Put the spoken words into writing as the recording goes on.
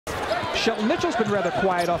Shelton Mitchell's been rather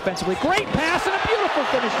quiet offensively. Great pass and a beautiful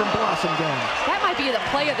finish from Blossomgame. That might be the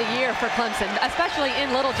play of the year for Clemson, especially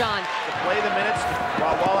in Littlejohn. Play the minutes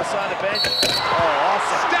while Wallace on the bench. Oh,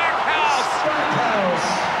 awesome. Stackhouse!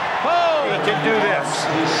 Oh, he can do this.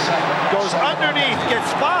 Goes underneath,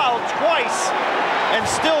 gets fouled twice, and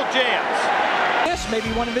still jams. This may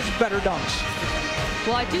be one of his better dunks.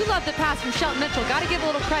 Well, I do love the pass from Shelton Mitchell. Got to give a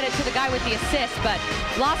little credit to the guy with the assist, but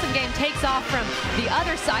Blossomgame takes off from the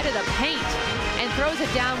other side of the paint and throws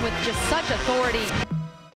it down with just such authority.